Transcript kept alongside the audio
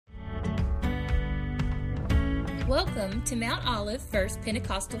Welcome to Mount Olive First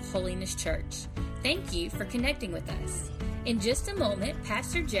Pentecostal Holiness Church. Thank you for connecting with us. In just a moment,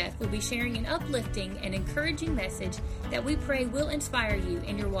 Pastor Jeff will be sharing an uplifting and encouraging message that we pray will inspire you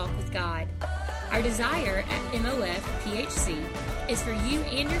in your walk with God. Our desire at MOF PHC is for you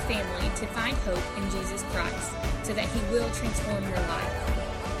and your family to find hope in Jesus Christ so that He will transform your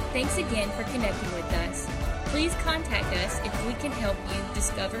life. Thanks again for connecting with us. Please contact us if we can help you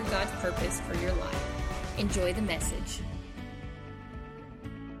discover God's purpose for your life. Enjoy the message.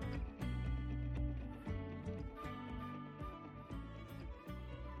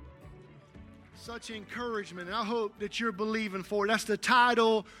 Such encouragement, and I hope that you're believing for it. That's the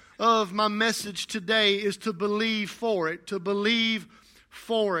title of my message today, is to believe for it,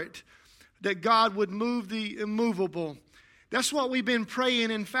 that God would move the immovable. That's what we've been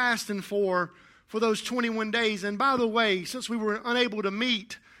praying and fasting for those 21 days. And by the way, since we were unable to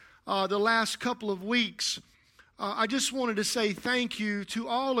meet the last couple of weeks, I just wanted to say thank you to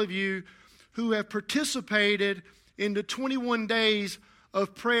all of you who have participated in the 21 days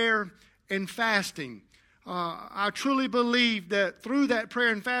of prayer and fasting. I truly believe that through that prayer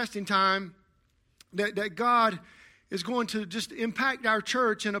and fasting time, that God is going to just impact our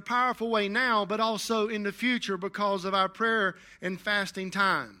church in a powerful way now, but also in the future because of our prayer and fasting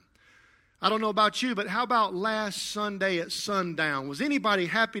time. I don't know about you, but how about last Sunday at sundown? Was anybody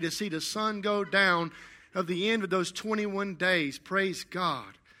happy to see the sun go down at the end of those 21 days? Praise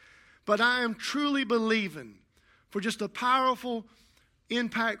God. But I am truly believing for just a powerful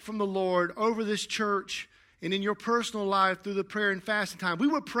impact from the Lord over this church and in your personal life through the prayer and fasting time. We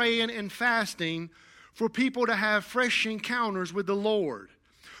were praying and fasting for people to have fresh encounters with the Lord.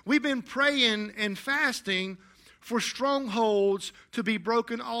 We've been praying and fasting for strongholds to be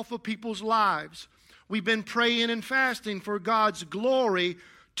broken off of people's lives. We've been praying and fasting for God's glory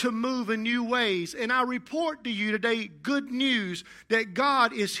to move in new ways. And I report to you today good news that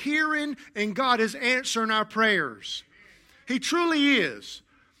God is hearing and God is answering our prayers. He truly is.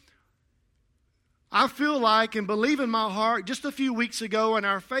 I feel like and believe in my heart just a few weeks ago in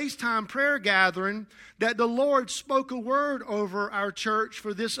our FaceTime prayer gathering that the Lord spoke a word over our church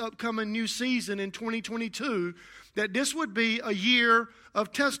for this upcoming new season in 2022, that this would be a year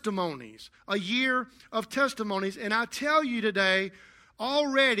of testimonies, And I tell you today,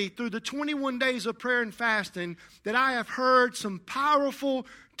 already through the 21 days of prayer and fasting, that I have heard some powerful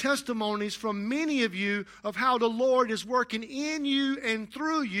testimonies from many of you of how the Lord is working in you and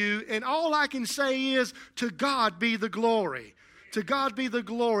through you. And all I can say is, to God be the glory. To God be the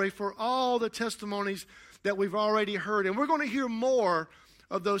glory for all the testimonies that we've already heard. And we're going to hear more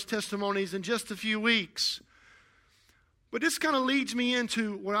of those testimonies in just a few weeks. But this kind of leads me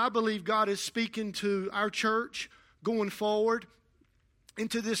into what I believe God is speaking to our church going forward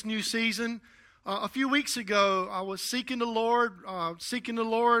into this new season. A few weeks ago, I was seeking the Lord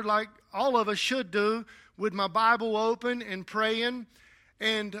like all of us should do, with my Bible open and praying,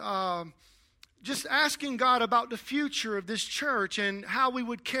 and just asking God about the future of this church and how we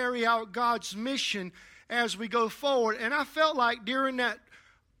would carry out God's mission as we go forward. And I felt like during that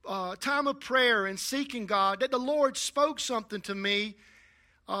time of prayer and seeking God, that the Lord spoke something to me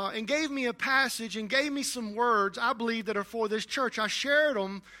and gave me a passage and gave me some words I believe that are for this church. I shared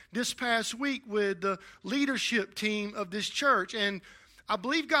them this past week with the leadership team of this church. And I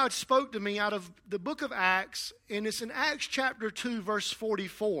believe God spoke to me out of the book of Acts, and it's in Acts chapter 2, verse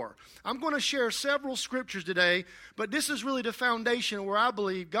 44. I'm going to share several scriptures today, but this is really the foundation where I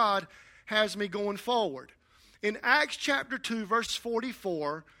believe God has me going forward. In Acts chapter 2, verse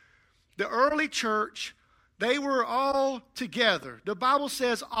 44, the early church, they were all together. The Bible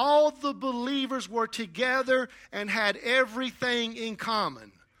says all the believers were together and had everything in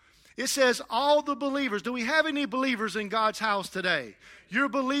common. It says all the believers. Do we have any believers in God's house today? You're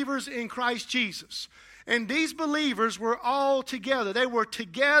believers in Christ Jesus. And these believers were all together. They were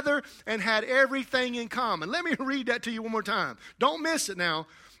together and had everything in common. Let me read that to you one more time. Don't miss it now.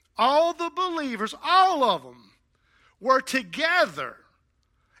 All the believers, all of them, were together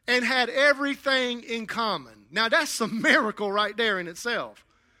and had everything in common. Now that's a miracle right there in itself.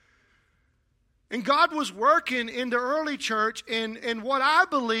 And God was working in the early church, and what I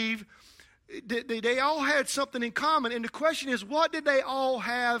believe, they all had something in common. And the question is, what did they all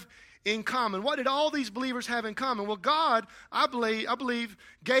have in common? What did all these believers have in common? Well, God, I believe,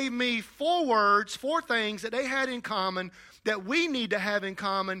 gave me 4 things that they had in common that we need to have in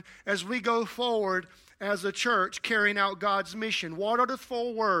common as we go forward as a church carrying out God's mission. What are the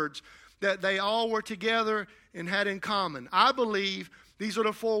 4 words that they all were together and had in common? I believe these are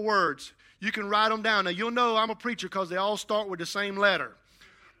the 4 words. You can write them down. Now, you'll know I'm a preacher because they all start with the same letter.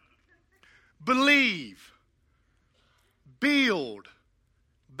 Believe. build,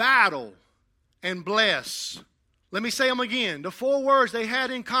 battle, and bless. Let me say them again. The 4 words they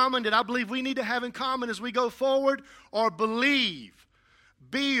had in common that I believe we need to have in common as we go forward are believe,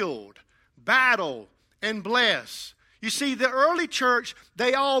 build, battle, and bless. You see, the early church,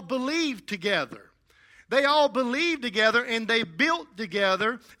 they all believed together. They all believed together, and they built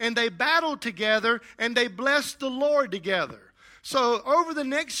together, and they battled together, and they blessed the Lord together. So over the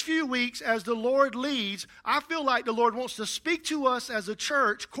next few weeks, as the Lord leads, I feel like the Lord wants to speak to us as a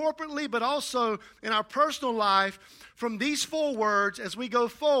church, corporately, but also in our personal life, from these 4 words as we go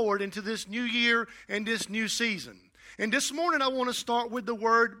forward into this new year and this new season. And this morning, I want to start with the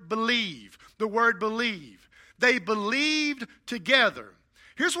word believe. The word believe. They believed together.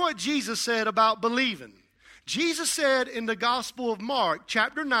 Here's what Jesus said about believing. Jesus said in the Gospel of Mark,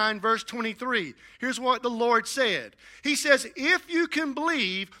 chapter 9, verse 23, here's what the Lord said. He says, if you can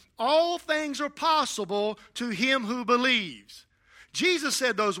believe, all things are possible to him who believes. Jesus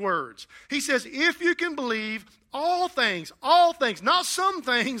said those words. He says, if you can believe, all things, not some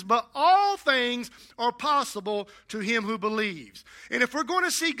things, but all things are possible to him who believes. And if we're going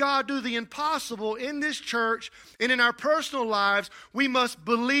to see God do the impossible in this church and in our personal lives, we must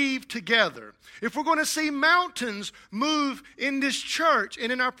believe together. If we're going to see mountains move in this church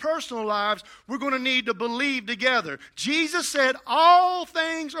and in our personal lives, we're going to need to believe together. Jesus said, all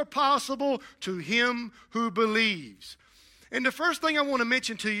things are possible to him who believes. And the first thing I want to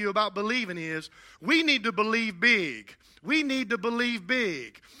mention to you about believing is we need to believe big. We need to believe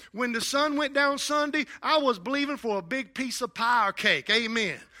big. When the sun went down Sunday, I was believing for a big piece of pie or cake.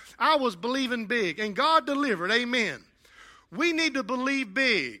 Amen. I was believing big, and God delivered. Amen. We need to believe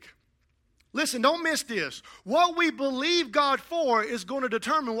big. Listen, don't miss this. What we believe God for is going to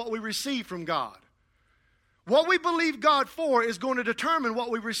determine what we receive from God. What we believe God for is going to determine what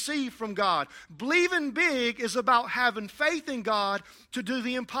we receive from God. Believing big is about having faith in God to do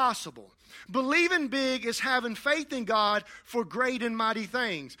the impossible. Believing big is having faith in God for great and mighty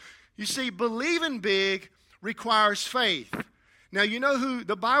things. You see, believing big requires faith. Now, you know who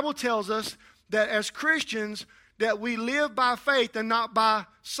the Bible tells us that as Christians that we live by faith and not by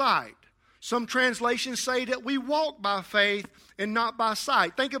sight. Some translations say that we walk by faith and not by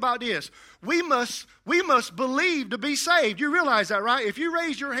sight. Think about this. We must believe to be saved. You realize that, right? If you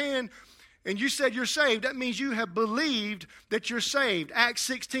raise your hand and you said you're saved, that means you have believed that you're saved. Acts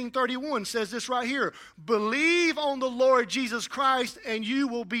 16:31 says this right here. Believe on the Lord Jesus Christ and you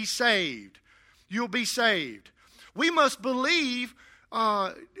will be saved. You'll be saved. We must believe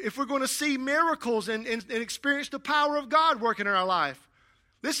if we're going to see miracles and experience the power of God working in our life.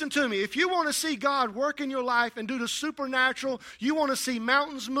 Listen to me. If you want to see God work in your life and do the supernatural, you want to see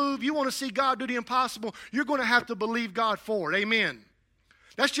mountains move, you want to see God do the impossible, you're going to have to believe God for it. Amen.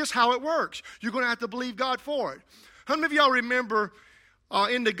 That's just how it works. You're going to have to believe God for it. How many of y'all remember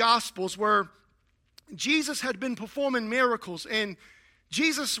in the Gospels where Jesus had been performing miracles and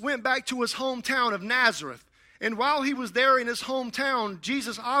Jesus went back to his hometown of Nazareth? And while he was there in his hometown,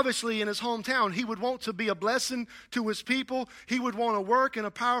 Jesus obviously in his hometown, he would want to be a blessing to his people. He would want to work in a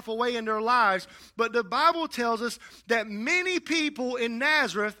powerful way in their lives. But the Bible tells us that many people in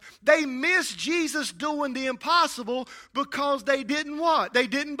Nazareth, they missed Jesus doing the impossible because they didn't what? They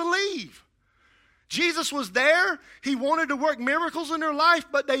didn't believe. Jesus was there. He wanted to work miracles in their life,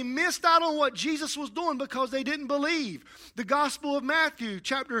 but they missed out on what Jesus was doing because they didn't believe. The Gospel of Matthew,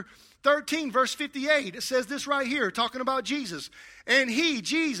 chapter 13, verse 58, it says this right here, talking about Jesus. And he,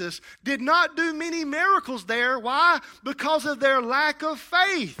 Jesus, did not do many miracles there. Why? Because of their lack of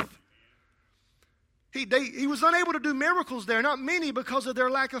faith. He was unable to do miracles there, not many, because of their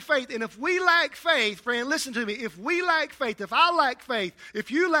lack of faith. And if we lack faith, friend, listen to me. If we lack faith, if I lack faith,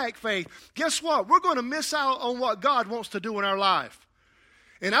 if you lack faith, guess what? We're going to miss out on what God wants to do in our life.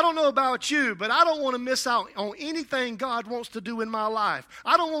 And I don't know about you, but I don't want to miss out on anything God wants to do in my life.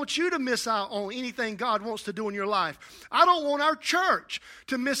 I don't want you to miss out on anything God wants to do in your life. I don't want our church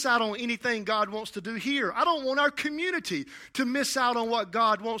to miss out on anything God wants to do here. I don't want our community to miss out on what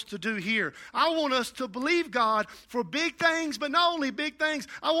God wants to do here. I want us to believe God for big things, but not only big things.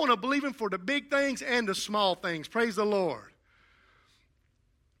 I want to believe Him for the big things and the small things. Praise the Lord.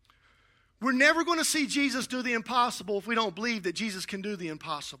 We're never going to see Jesus do the impossible if we don't believe that Jesus can do the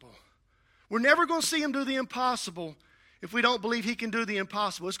impossible. We're never going to see Him do the impossible if we don't believe He can do the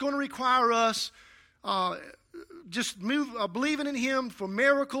impossible. It's going to require us believing in Him for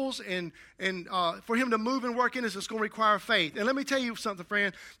miracles and for Him to move and work in us. It's going to require faith. And let me tell you something,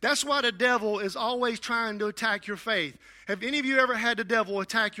 friend. That's why the devil is always trying to attack your faith. Have any of you ever had the devil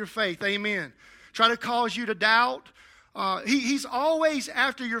attack your faith? Amen. Try to cause you to doubt. He's always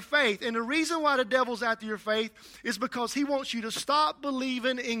after your faith. And the reason why the devil's after your faith is because he wants you to stop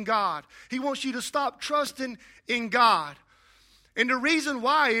believing in God. He wants you to stop trusting in God. And the reason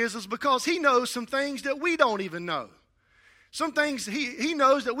why is because he knows some things that we don't even know. Some things he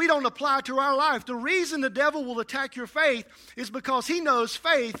knows that we don't apply to our life. The reason the devil will attack your faith is because he knows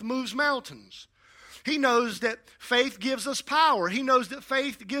faith moves mountains. He knows that faith gives us power. He knows that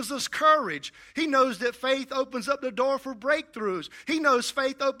faith gives us courage. He knows that faith opens up the door for breakthroughs. He knows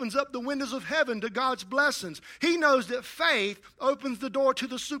faith opens up the windows of heaven to God's blessings. He knows that faith opens the door to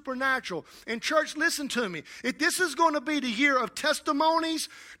the supernatural. And church, listen to me. If this is going to be the year of testimonies,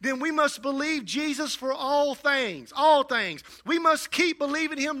 then we must believe Jesus for all things. All things. We must keep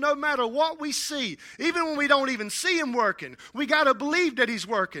believing him no matter what we see. Even when we don't even see him working, we got to believe that he's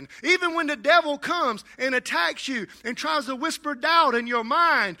working. Even when the devil comes and attacks you and tries to whisper doubt in your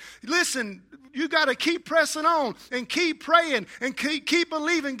mind, listen, you got to keep pressing on and keep praying and keep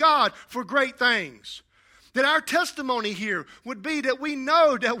believing God for great things. That our testimony here would be that we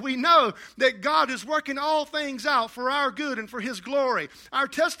know that God is working all things out for our good and for his glory. Our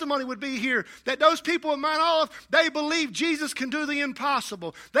testimony would be here that those people at Mount Olive, they believe Jesus can do the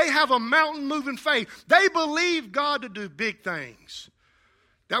impossible. They have a mountain-moving faith. They believe God to do big things.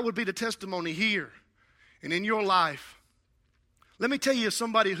 That would be the testimony here and in your life. Let me tell you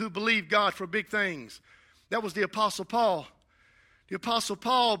somebody who believed God for big things. That was the Apostle Paul. The Apostle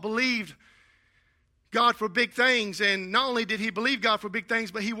Paul believed God for big things, and not only did he believe God for big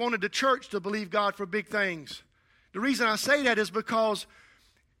things, but he wanted the church to believe God for big things. The reason I say that is because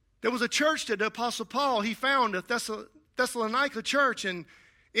there was a church that the Apostle Paul, he found a Thessalonica church, and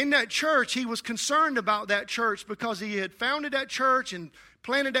in that church, he was concerned about that church because he had founded that church and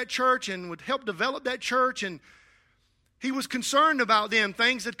planted that church and would help develop that church, and he was concerned about them.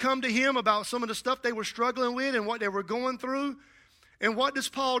 Things had come to him about some of the stuff they were struggling with and what they were going through. And what does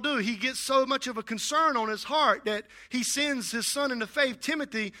Paul do? He gets so much of a concern on his heart that he sends his son in the faith,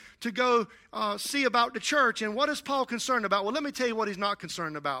 Timothy, to go see about the church. And what is Paul concerned about? Well, let me tell you what he's not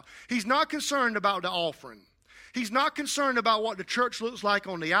concerned about. He's not concerned about the offering. He's not concerned about what the church looks like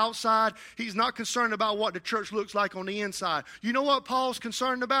on the outside. He's not concerned about what the church looks like on the inside. You know what Paul's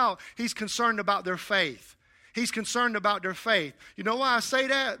concerned about? He's concerned about their faith. He's concerned about their faith. You know why I say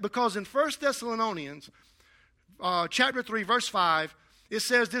that? Because in 1 Thessalonians chapter 3, verse 5, it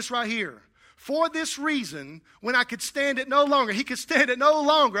says this right here. For this reason, when I could stand it no longer, he could stand it no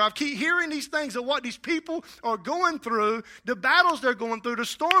longer. I keep hearing these things of what these people are going through, the battles they're going through, the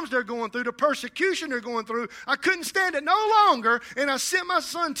storms they're going through, the persecution they're going through. I couldn't stand it no longer, and I sent my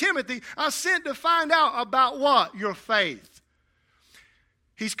son Timothy. I sent to find out about what? Your faith.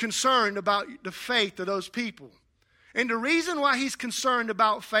 He's concerned about the faith of those people. And the reason why he's concerned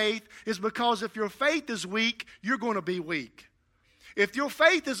about faith is because if your faith is weak, you're going to be weak. If your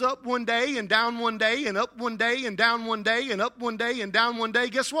faith is up one day and down one day and up one day and down one day and up one day and down one day,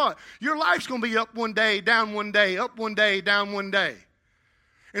 guess what? Your life's going to be up one day, down one day, up one day, down one day.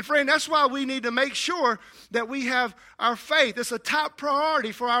 And friend, that's why we need to make sure that we have our faith. It's a top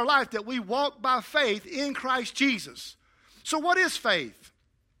priority for our life, that we walk by faith in Christ Jesus. So what is faith?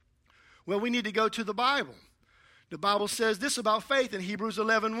 Well, we need to go to the Bible. The Bible says this about faith in Hebrews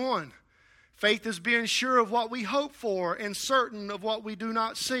 11:1. Faith is being sure of what we hope for and certain of what we do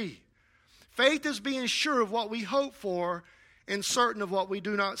not see. Faith is being sure of what we hope for and certain of what we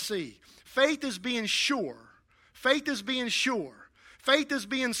do not see. Faith is being sure. Faith is being sure. Faith is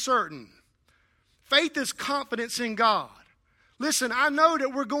being certain. Faith is confidence in God. Listen, I know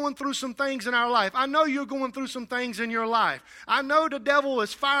that we're going through some things in our life. I know you're going through some things in your life. I know the devil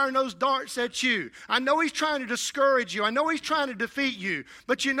is firing those darts at you. I know he's trying to discourage you. I know he's trying to defeat you.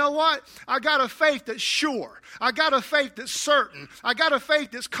 But you know what? I got a faith that's sure. I got a faith that's certain. I got a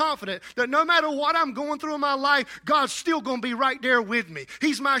faith that's confident that no matter what I'm going through in my life, God's still going to be right there with me.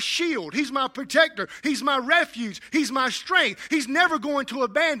 He's my shield. He's my protector. He's my refuge. He's my strength. He's never going to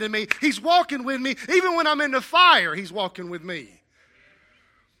abandon me. He's walking with me. Even when I'm in the fire, he's walking with me.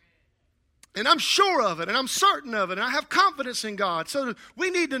 And I'm sure of it, and I'm certain of it, and I have confidence in God. So we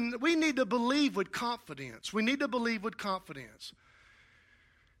need to believe with confidence. We need to believe with confidence.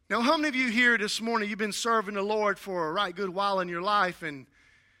 Now, how many of you here this morning, you've been serving the Lord for a right good while in your life, and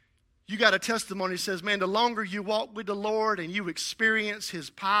you got a testimony that says, man, the longer you walk with the Lord and you experience His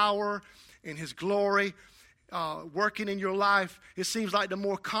power and His glory, working in your life, it seems like the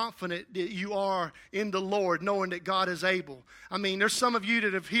more confident that you are in the Lord, knowing that God is able. I mean, there's some of you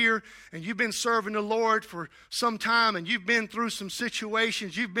that have here and you've been serving the Lord for some time and you've been through some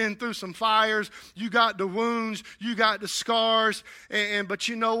situations, you've been through some fires, you got the wounds, you got the scars, but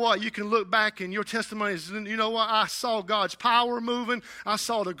you know what? You can look back and your testimony is, you know what? I saw God's power moving, I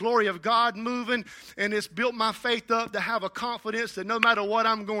saw the glory of God moving, and it's built my faith up to have a confidence that no matter what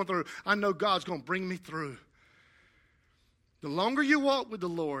I'm going through, I know God's going to bring me through. The longer you walk with the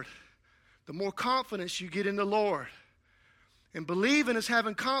Lord, the more confidence you get in the Lord. And believing is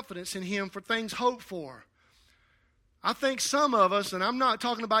having confidence in Him for things hoped for. I think some of us, and I'm not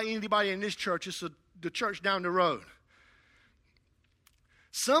talking about anybody in this church, it's the church down the road.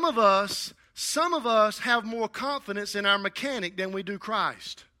 Some of us have more confidence in our mechanic than we do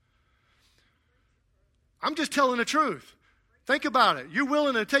Christ. I'm just telling the truth. Think about it. You're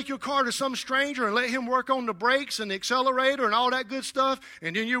willing to take your car to some stranger and let him work on the brakes and the accelerator and all that good stuff,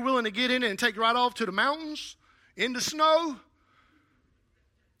 and then you're willing to get in it and take it right off to the mountains in the snow?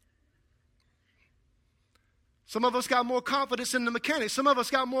 Some of us got more confidence in the mechanic. Some of us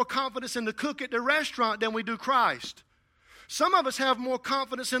got more confidence in the cook at the restaurant than we do Christ. Some of us have more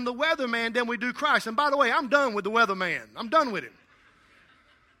confidence in the weatherman than we do Christ. And by the way, I'm done with the weatherman. I'm done with him.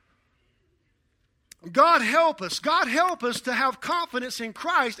 God help us. God help us to have confidence in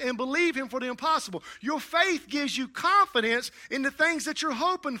Christ and believe Him for the impossible. Your faith gives you confidence in the things that you're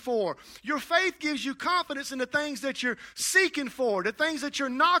hoping for. Your faith gives you confidence in the things that you're seeking for, the things that you're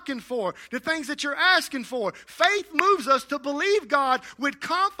knocking for, the things that you're asking for. Faith moves us to believe God with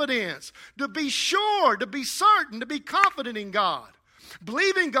confidence, to be sure, to be certain, to be confident in God.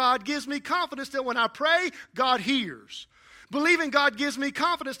 Believing God gives me confidence that when I pray, God hears. Believing God gives me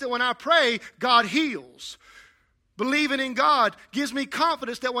confidence that when I pray, God heals. Believing in God gives me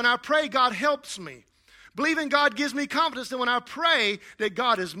confidence that when I pray, God helps me. Believing God gives me confidence that when I pray, that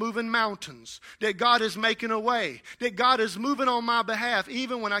God is moving mountains, that God is making a way, that God is moving on my behalf,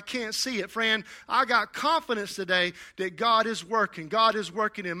 even when I can't see it. Friend, I got confidence today that God is working. God is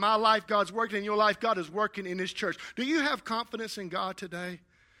working in my life. God's working in your life. God is working in this church. Do you have confidence in God today?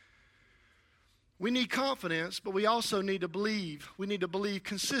 We need confidence, but we also need to believe. We need to believe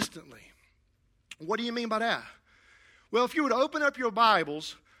consistently. What do you mean by that? Well, if you would open up your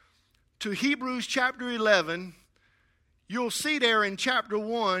Bibles to Hebrews chapter 11, you'll see there in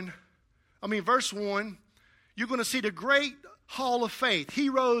verse 1, you're going to see the great hall of faith,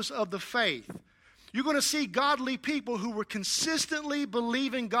 heroes of the faith. You're going to see godly people who were consistently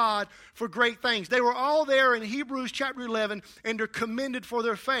believing God for great things. They were all there in Hebrews chapter 11, and they're commended for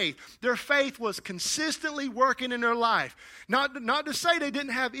their faith. Their faith was consistently working in their life. Not to say they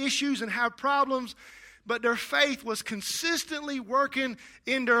didn't have issues and have problems, but their faith was consistently working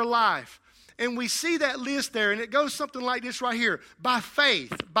in their life. And we see that list there, and it goes something like this right here. By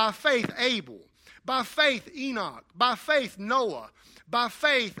faith Abel. By faith Enoch. By faith Noah. By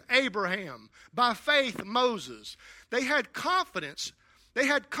faith Abraham. By faith Moses. They had confidence. They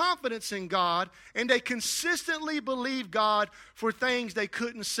had confidence in God, and they consistently believed God for things they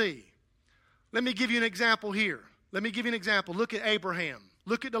couldn't see. Let me give you an example here. Look at Abraham.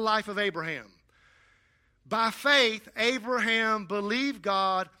 Look at the life of Abraham. By faith, Abraham believed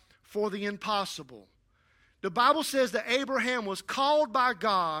God for the impossible. The Bible says that Abraham was called by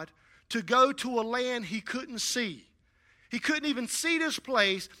God to go to a land he couldn't see. He couldn't even see this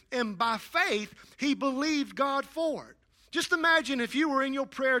place, and by faith, he believed God for it. Just imagine if you were in your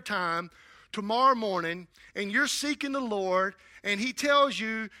prayer time tomorrow morning, and you're seeking the Lord, and He tells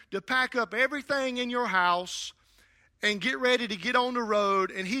you to pack up everything in your house and get ready to get on the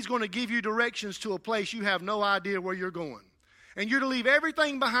road, and He's going to give you directions to a place you have no idea where you're going. And you're to leave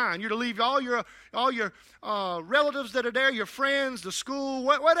everything behind. You're to leave all your relatives that are there, your friends, the school,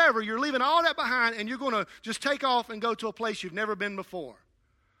 whatever. You're leaving all that behind, and you're going to just take off and go to a place you've never been before.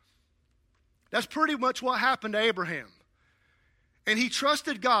 That's pretty much what happened to Abraham. And he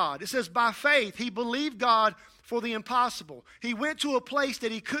trusted God. It says by faith, he believed God for the impossible. He went to a place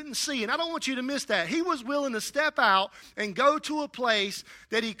that he couldn't see. And I don't want you to miss that. He was willing to step out and go to a place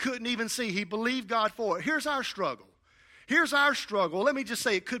that he couldn't even see. He believed God for it. Here's our struggle. Let me just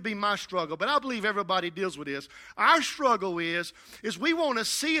say it could be my struggle, but I believe everybody deals with this. Our struggle is we want to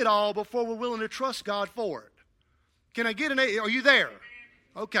see it all before we're willing to trust God for it. Can I get are you there?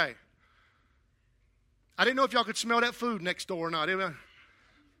 Okay. I didn't know if y'all could smell that food next door or not.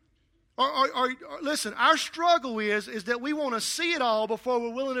 Listen, our struggle is that we want to see it all before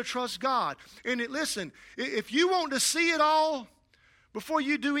we're willing to trust God. And listen, if you want to see it all before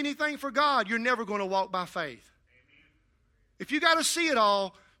you do anything for God, you're never going to walk by faith. If you got to see it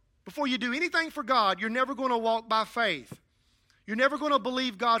all, before you do anything for God, you're never going to walk by faith. You're never going to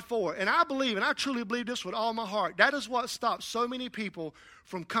believe God for it. And I believe, and I truly believe this with all my heart, that is what stops so many people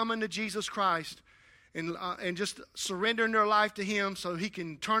from coming to Jesus Christ and just surrendering their life to Him so He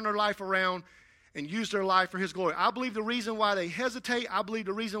can turn their life around and use their life for His glory. I believe the reason why they hesitate, I believe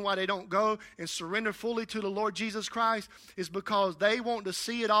the reason why they don't go and surrender fully to the Lord Jesus Christ is because they want to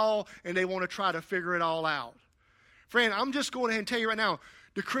see it all and they want to try to figure it all out. Friend, I'm just going ahead and tell you right now,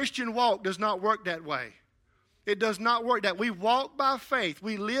 the Christian walk does not work that way. It does not work that way. We walk by faith.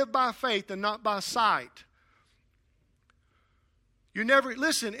 We live by faith and not by sight. You never,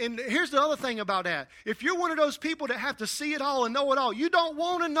 listen, and here's the other thing about that. If you're one of those people that have to see it all and know it all, you don't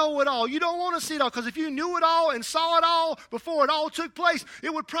want to know it all. You don't want to see it all, because if you knew it all and saw it all before it all took place,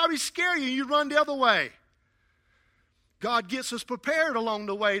 it would probably scare you and you'd run the other way. God gets us prepared along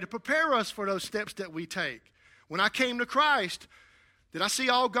the way to prepare us for those steps that we take. When I came to Christ, did I see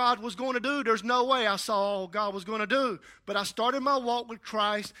all God was going to do? There's no way I saw all God was going to do. But I started my walk with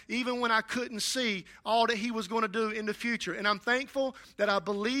Christ even when I couldn't see all that He was going to do in the future. And I'm thankful that I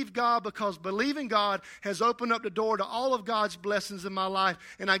believe God, because believing God has opened up the door to all of God's blessings in my life,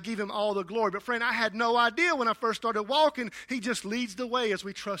 and I give Him all the glory. But friend, I had no idea when I first started walking. He just leads the way as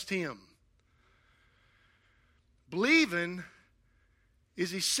we trust Him. Believing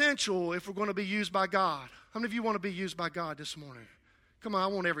is essential if we're going to be used by God. How many of you want to be used by God this morning? Come on, I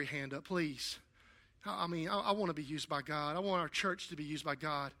want every hand up, please. I want to be used by God. I want our church to be used by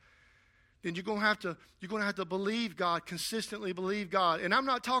God. Then you're going to have to believe God, consistently believe God. And I'm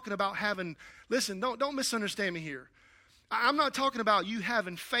not talking about having, listen, don't misunderstand me here. I'm not talking about you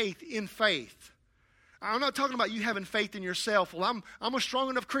having faith in faith. I'm not talking about you having faith in yourself. Well, I'm a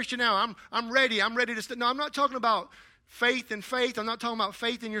strong enough Christian now. I'm ready to no, I'm not talking about faith in faith. I'm not talking about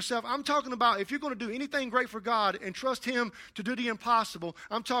faith in yourself. I'm talking about if you're going to do anything great for God and trust Him to do the impossible,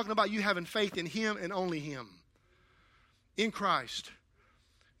 I'm talking about you having faith in Him and only Him. In Christ.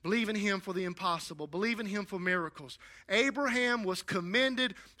 Believe in Him for the impossible. Believe in Him for miracles. Abraham was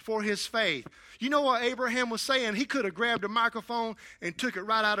commended for his faith. You know what Abraham was saying? He could have grabbed a microphone and took it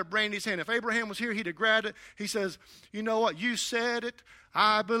right out of Brandy's hand. If Abraham was here, he'd have grabbed it. He says, you know what? You said it.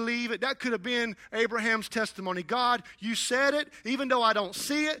 I believe it. That could have been Abraham's testimony. God, you said it. Even though I don't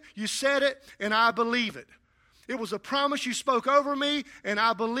see it, you said it, and I believe it. It was a promise you spoke over me, and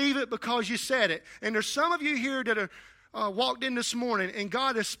I believe it because you said it. And there's some of you here that are walked in this morning, and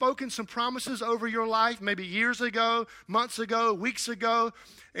God has spoken some promises over your life, maybe years ago, months ago, weeks ago,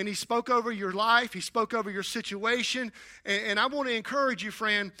 and He spoke over your life. He spoke over your situation. And I want to encourage you,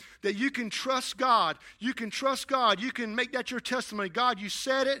 friend, that you can trust God. You can trust God. You can make that your testimony. God, you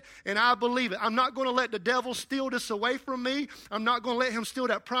said it, and I believe it. I'm not going to let the devil steal this away from me. I'm not going to let him steal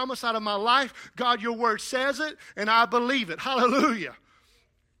that promise out of my life. God, your word says it, and I believe it. Hallelujah.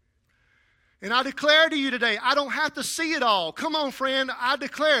 And I declare to you today, I don't have to see it all. Come on, friend, I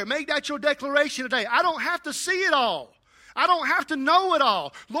declare. Make that your declaration today. I don't have to see it all. I don't have to know it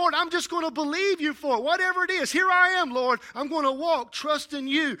all. Lord, I'm just going to believe you for it. Whatever it is, here I am, Lord. I'm going to walk, trust in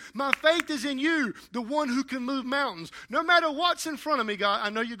you. My faith is in you, the one who can move mountains. No matter what's in front of me, God, I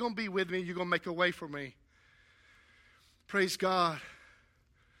know you're going to be with me. You're going to make a way for me. Praise God.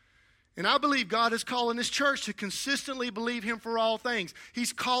 And I believe God is calling this church to consistently believe Him for all things.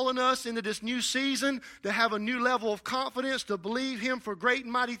 He's calling us into this new season to have a new level of confidence, to believe Him for great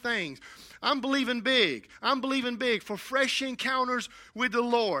and mighty things. I'm believing big. I'm believing big for fresh encounters with the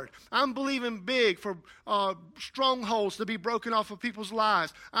Lord. I'm believing big for strongholds to be broken off of people's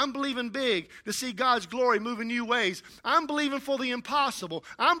lives. I'm believing big to see God's glory move in new ways. I'm believing for the impossible.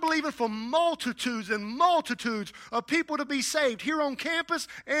 I'm believing for multitudes and multitudes of people to be saved here on campus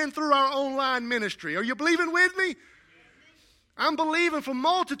and through our online ministry. Are you believing with me? I'm believing for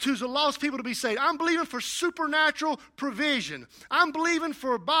multitudes of lost people to be saved. I'm believing for supernatural provision. I'm believing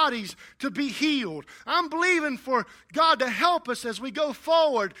for bodies to be healed. I'm believing for God to help us as we go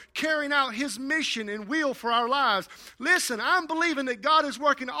forward, carrying out His mission and will for our lives. Listen, I'm believing that God is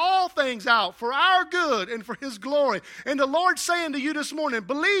working all things out for our good and for His glory. And the Lord's saying to you this morning,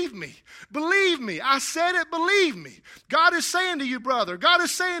 believe me. Believe me. I said it, believe me. God is saying to you, brother. God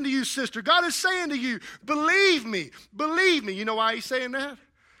is saying to you, sister. God is saying to you, believe me. Believe me. You know why He's saying that?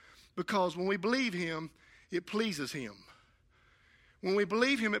 Because when we believe Him, it pleases Him. When we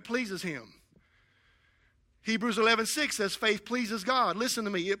believe Him, it pleases Him. Hebrews 11:6 says faith pleases God. Listen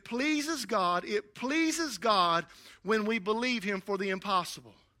to me. It pleases God. It pleases God when we believe Him for the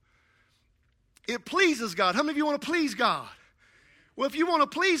impossible. It pleases God. How many of you want to please God? Well, if you want to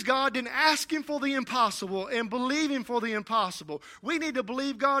please God, then ask Him for the impossible and believe Him for the impossible. We need to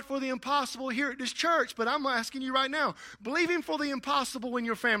believe God for the impossible here at this church, but I'm asking you right now, believe Him for the impossible in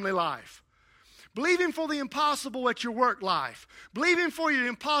your family life. Believe Him for the impossible at your work life. Believe Him for the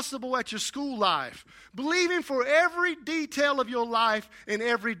impossible at your school life. Believe Him for every detail of your life and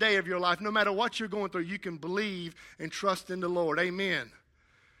every day of your life. No matter what you're going through, you can believe and trust in the Lord. Amen.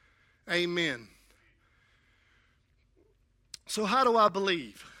 Amen. So how do I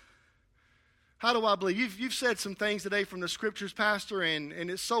believe? How do I believe? You've said some things today from the scriptures, Pastor, and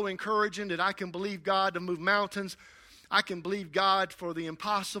it's so encouraging that I can believe God to move mountains. I can believe God for the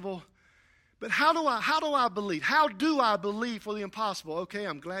impossible. But how do I believe? How do I believe for the impossible? Okay,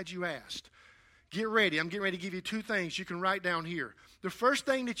 I'm glad you asked. Get ready. I'm getting ready to give you two things you can write down here. The first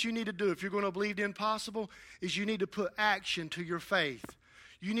thing that you need to do if you're going to believe the impossible is you need to put action to your faith.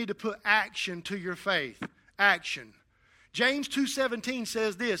 You need to put action to your faith. Action. James 2:17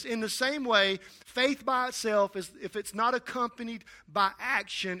 says this, in the same way, faith by itself, if it's not accompanied by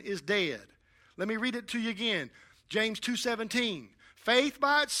action, is dead. Let me read it to you again. James 2:17. Faith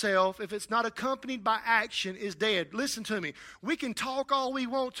by itself, if it's not accompanied by action, is dead. Listen to me. We can talk all we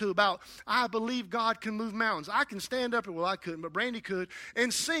want to about, I believe God can move mountains. I can stand up, well, I couldn't, but Brandy could,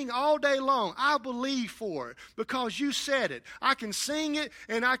 and sing all day long. I believe for it because you said it. I can sing it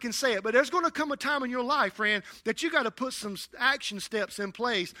and I can say it. But there's going to come a time in your life, friend, that you got to put some action steps in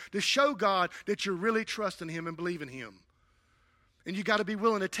place to show God that you're really trusting Him and believing Him. And you got to be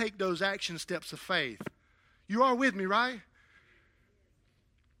willing to take those action steps of faith. You are with me, right?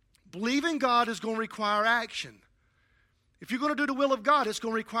 Believing God is going to require action. If you're going to do the will of God, it's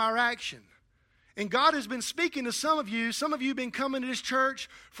going to require action. And God has been speaking to some of you. Some of you have been coming to this church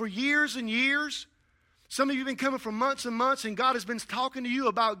for years and years. Some of you have been coming for months and months, and God has been talking to you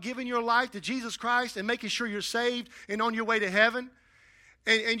about giving your life to Jesus Christ and making sure you're saved and on your way to heaven.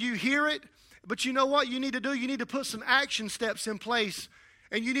 And you hear it, but you know what you need to do? You need to put some action steps in place.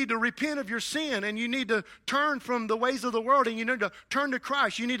 And you need to repent of your sin, and you need to turn from the ways of the world, and you need to turn to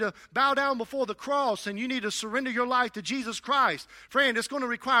Christ. You need to bow down before the cross, and you need to surrender your life to Jesus Christ. Friend, it's going to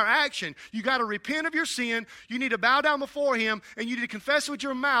require action. You got to repent of your sin. You need to bow down before Him, and you need to confess with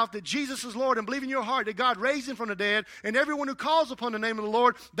your mouth that Jesus is Lord and believe in your heart that God raised Him from the dead, and everyone who calls upon the name of the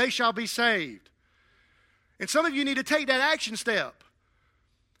Lord, they shall be saved. And some of you need to take that action step.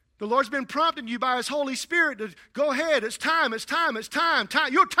 The Lord's been prompting you by His Holy Spirit to go ahead. It's time, it's time, it's time.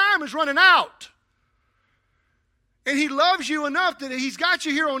 Your time is running out. And He loves you enough that He's got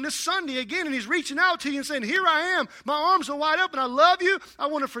you here on this Sunday again, and He's reaching out to you and saying, here I am. My arms are wide open. I love you. I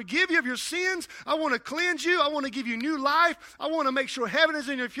want to forgive you of your sins. I want to cleanse you. I want to give you new life. I want to make sure heaven is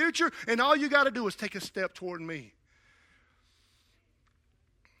in your future, and all you got to do is take a step toward me.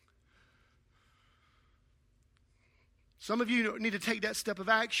 Some of you need to take that step of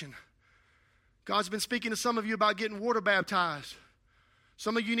action. God's been speaking to some of you about getting water baptized.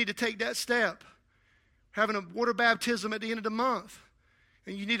 Some of you need to take that step. Having a water baptism at the end of the month.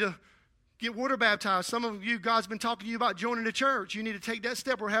 And you need to get water baptized. Some of you, God's been talking to you about joining the church. You need to take that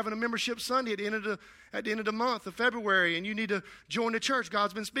step. We're having a membership Sunday at the end of the month of February, and you need to join the church.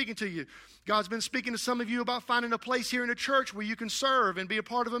 God's been speaking to you. God's been speaking to some of you about finding a place here in the church where you can serve and be a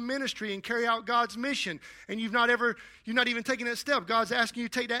part of a ministry and carry out God's mission. And you've not even taken that step. God's asking you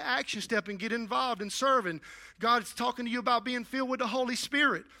to take that action step and get involved and serve. And God's talking to you about being filled with the Holy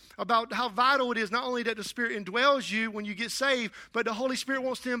Spirit, about how vital it is not only that the Spirit indwells you when you get saved, but the Holy Spirit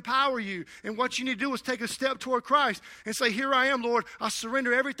wants to empower you. And what you need to do is take a step toward Christ and say, here I am, Lord. I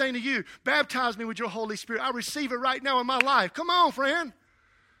surrender everything to you. Baptize me with your Holy Spirit. I receive it right now in my life. Come on, friend.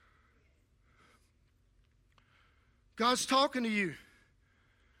 God's talking to you.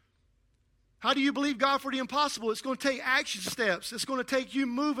 How do you believe God for the impossible? It's going to take action steps. It's going to take you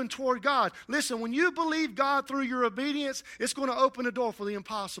moving toward God. Listen, when you believe God through your obedience, it's going to open the door for the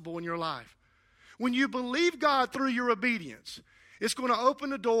impossible in your life. When you believe God through your obedience, it's going to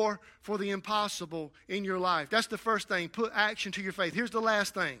open the door for the impossible in your life. That's the first thing. Put action to your faith. Here's the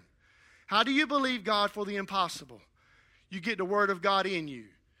last thing. How do you believe God for the impossible? You get the Word of God in you.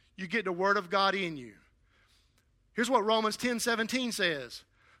 You get the Word of God in you. Here's what Romans 10:17 says.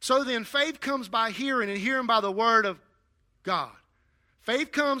 So then faith comes by hearing, and hearing by the Word of God.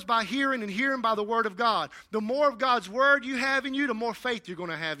 Faith comes by hearing, and hearing by the Word of God. The more of God's Word you have in you, the more faith you're going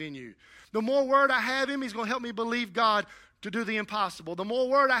to have in you. The more Word I have in me, He's going to help me believe God to do the impossible. The more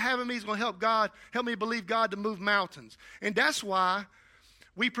Word I have in me, He's going to help me believe God to move mountains. And that's why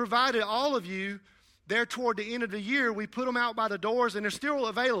we provided all of you there toward the end of the year. We put them out by the doors, and they're still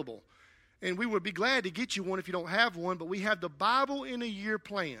available. And we would be glad to get you one if you don't have one, but we have the Bible in a Year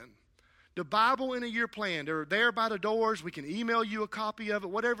plan. The Bible in a Year plan. They're there by the doors. We can email you a copy of it,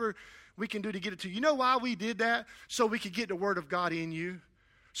 whatever we can do to get it to you. You know why we did that? So we could get the Word of God in you.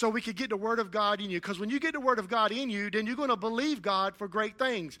 So we could get the Word of God in you. Because when you get the Word of God in you, then you're going to believe God for great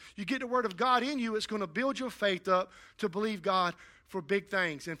things. You get the Word of God in you, it's going to build your faith up to believe God for big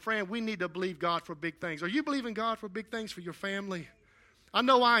things. And friend, we need to believe God for big things. Are you believing God for big things for your family? I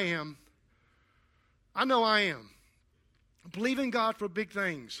know I am. I know I am. Believing God for big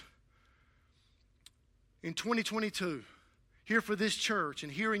things. In 2022, here for this church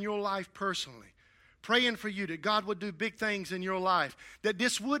and here in your life personally, praying for you that God would do big things in your life, that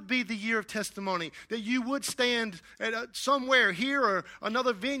this would be the year of testimony, that you would stand at somewhere here or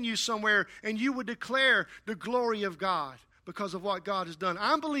another venue somewhere and you would declare the glory of God because of what God has done.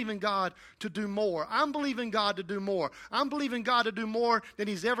 I'm believing God to do more. I'm believing God to do more. I'm believing God to do more than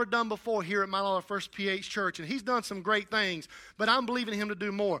He's ever done before here at Mount Olive First PH Church. And He's done some great things, but I'm believing Him to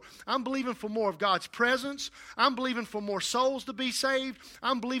do more. I'm believing for more of God's presence. I'm believing for more souls to be saved.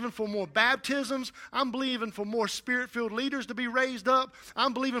 I'm believing for more baptisms. I'm believing for more Spirit-filled leaders to be raised up.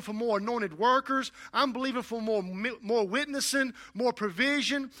 I'm believing for more anointed workers. I'm believing for more witnessing, more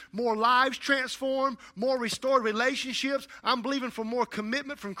provision, more lives transformed, more restored relationships. I'm believing for more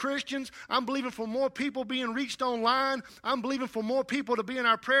commitment from Christians. I'm believing for more people being reached online. I'm believing for more people to be in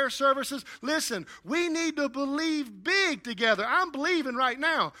our prayer services. Listen, we need to believe big together. I'm believing right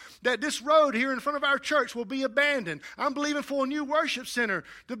now that this road here in front of our church will be abandoned. I'm believing for a new worship center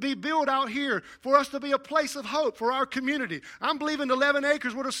to be built out here, for us to be a place of hope for our community. I'm believing 11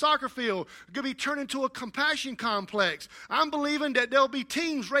 acres with a soccer field could be turned into a compassion complex. I'm believing that there'll be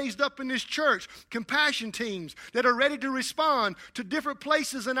teams raised up in this church, compassion teams that are ready to respond to different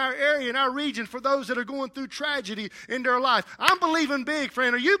places in our area, in our region, for those that are going through tragedy in their life. I'm believing big,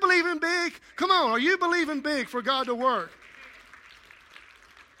 friend. Are you believing big? Come on, are you believing big for God to work?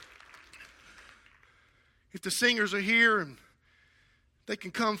 If the singers are here and they can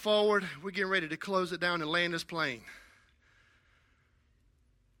come forward, we're getting ready to close it down and land this plane.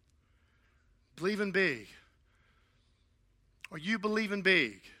 Believing big. Are you believing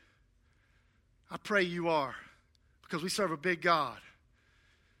big? I pray you are, because we serve a big God.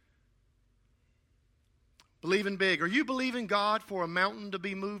 Believing big. Are you believing God for a mountain to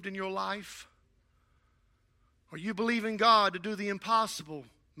be moved in your life? Are you believing God to do the impossible,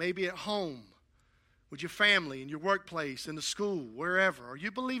 maybe at home, with your family, in your workplace, in the school, wherever? Are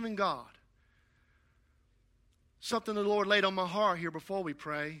you believing God? Something the Lord laid on my heart here before we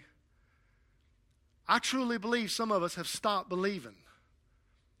pray. I truly believe some of us have stopped believing.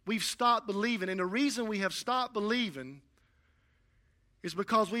 We've stopped believing, and the reason we have stopped believing is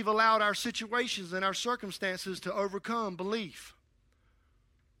because we've allowed our situations and our circumstances to overcome belief.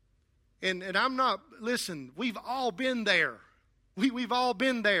 And I'm not, listen, we've all been there. We've all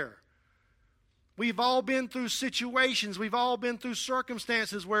been there. We've all been through situations, we've all been through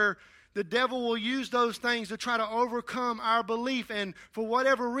circumstances where the devil will use those things to try to overcome our belief. And for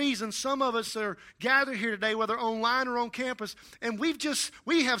whatever reason, some of us are gathered here today, whether online or on campus, and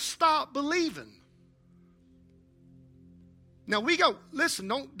we have stopped believing. Now listen,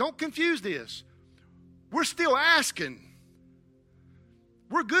 don't confuse this. We're still asking.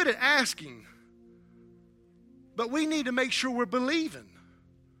 We're good at asking. But we need to make sure we're believing.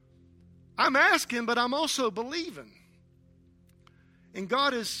 I'm asking, but I'm also believing. And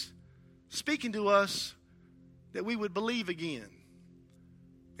God is speaking to us that we would believe again.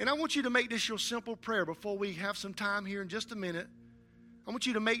 And I want you to make this your simple prayer before we have some time here in just a minute. I want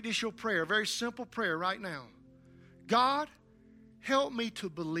you to make this your prayer, a very simple prayer right now. God, help me to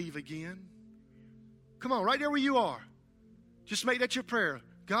believe again. Come on, right there where you are. Just make that your prayer.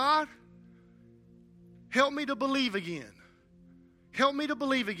 God, help me to believe again. Help me to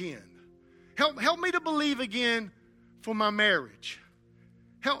believe again. Help me to believe again for my marriage.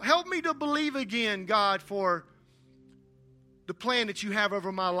 Help me to believe again, God, for the plan that you have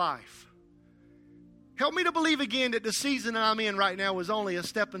over my life. Help me to believe again that the season that I'm in right now is only a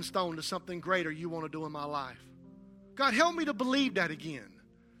stepping stone to something greater you want to do in my life. God, help me to believe that again.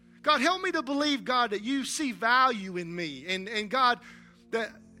 God, help me to believe, God, that you see value in me. And God,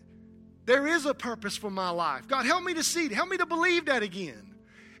 that there is a purpose for my life. God, help me to see it. Help me to believe that again.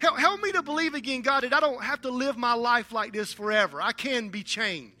 Help me to believe again, God, that I don't have to live my life like this forever. I can be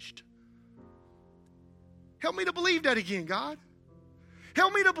changed. Help me to believe that again, God.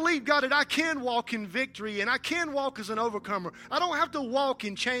 Help me to believe, God, that I can walk in victory and I can walk as an overcomer. I don't have to walk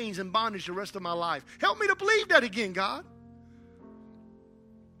in chains and bondage the rest of my life. Help me to believe that again, God.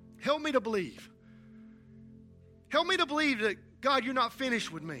 Help me to believe. Help me to believe that, God, you're not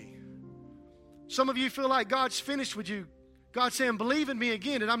finished with me. Some of you feel like God's finished with you. God's saying, believe in me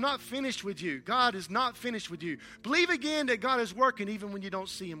again that I'm not finished with you. God is not finished with you. Believe again that God is working even when you don't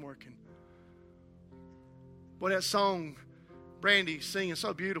see him working. Boy, that song Brandy singing,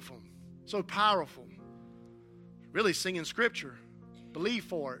 so beautiful, so powerful. Really singing scripture. Believe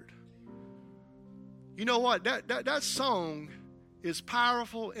for it. You know what? That song is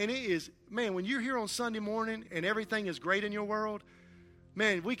powerful, and it is, man, when you're here on Sunday morning and everything is great in your world,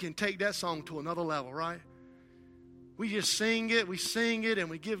 man, we can take that song to another level, right? We just sing it, and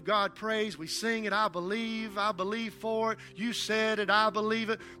we give God praise. We sing it, I believe for it. You said it, I believe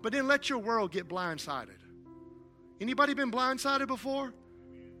it. But then let your world get blindsided. Anybody been blindsided before?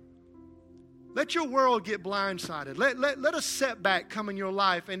 Let your world get blindsided. Let a setback come in your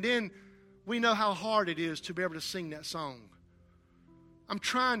life, and then we know how hard it is to be able to sing that song. I'm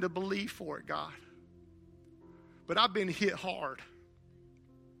trying to believe for it, God. But I've been hit hard.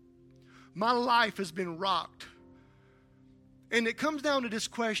 My life has been rocked. And it comes down to this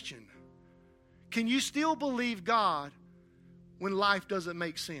question. Can you still believe God when life doesn't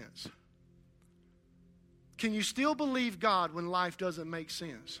make sense? Can you still believe God when life doesn't make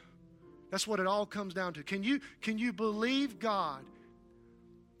sense? That's what it all comes down to. Can you believe God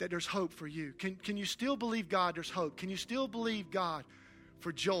that there's hope for you? Can you still believe God there's hope? Can you still believe God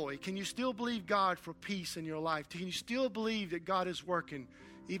for joy? Can you still believe God for peace in your life? Can you still believe that God is working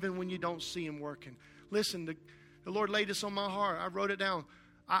even when you don't see him working? Listen, the Lord laid this on my heart. I wrote it down.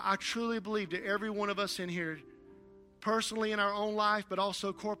 I truly believe that every one of us in here, personally in our own life, but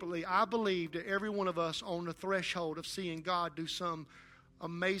also corporately, I believe that every one of us on the threshold of seeing God do some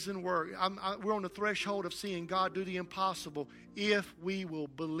amazing work. We're on the threshold of seeing God do the impossible if we will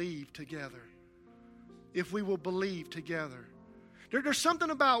believe together. If we will believe together. There's something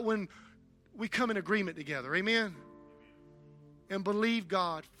about when we come in agreement together, amen? And believe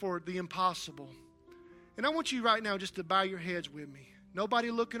God for the impossible. And I want you right now just to bow your heads with me. Nobody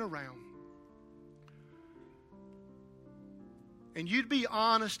looking around. And you'd be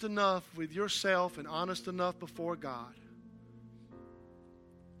honest enough with yourself and honest enough before God.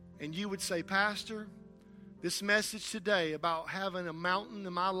 And you would say, Pastor, this message today about having a mountain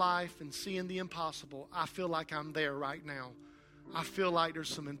in my life and seeing the impossible, I feel like I'm there right now. I feel like there's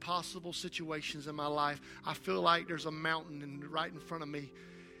some impossible situations in my life. I feel like there's a mountain right in front of me.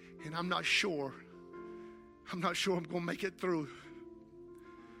 And I'm not sure I'm going to make it through.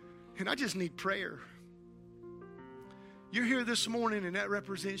 And I just need prayer. You're here this morning and that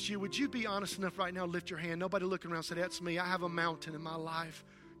represents you. Would you be honest enough right now, lift your hand. Nobody looking around say, that's me. I have a mountain in my life.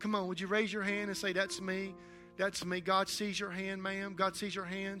 Come on, would you raise your hand and say, that's me. That's me. God sees your hand, ma'am. God sees your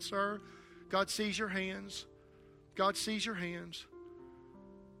hand, sir. God sees your hands. God sees your hands.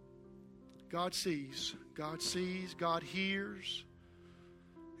 God sees. God sees. God hears.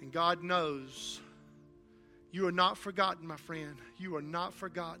 And God knows. You are not forgotten, my friend. You are not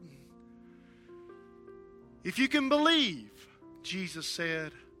forgotten. If you can believe, Jesus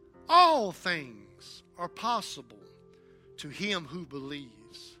said, all things are possible to him who believes.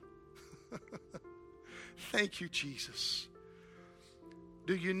 Thank you, Jesus.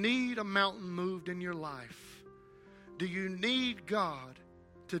 Do you need a mountain moved in your life? Do you need God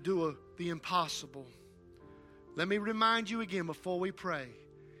to do the impossible? Let me remind you again before we pray.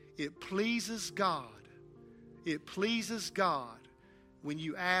 It pleases God. It pleases God when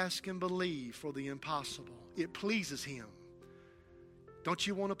you ask and believe for the impossible. It pleases him. Don't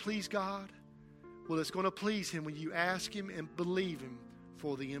you want to please God? Well, it's going to please him when you ask him and believe him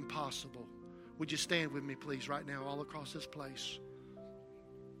for the impossible. Would you stand with me, please, right now, all across this place?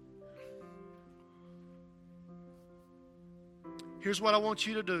 Here's what I want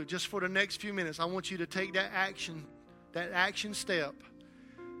you to do just for the next few minutes. I want you to take that action step.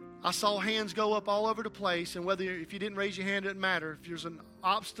 I saw hands go up all over the place, and if you didn't raise your hand, it doesn't matter. If there's an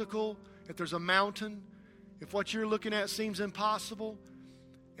obstacle, if there's a mountain, if what you're looking at seems impossible,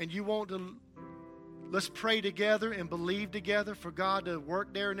 and you want to, let's pray together and believe together for God to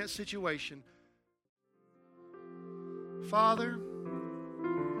work there in that situation. Father,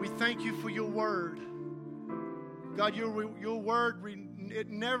 we thank you for your word. God, your word, it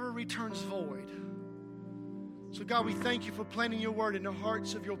never returns void. So God, we thank you for planting your word in the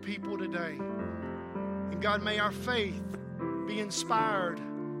hearts of your people today. And God, may our faith be inspired.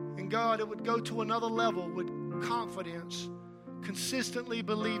 And God, it would go to another level with confidence, consistently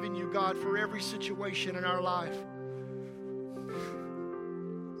believing you, God, for every situation in our life.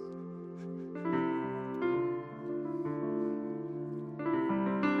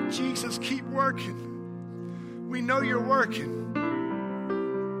 Jesus, keep working. We know you're working.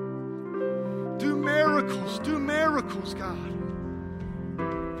 Do miracles, God,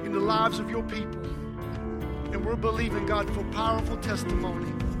 in the lives of your people. And And we're believing, God, for powerful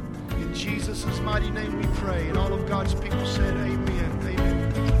testimony. In Jesus' mighty name we pray. And all of God's people said amen. Amen.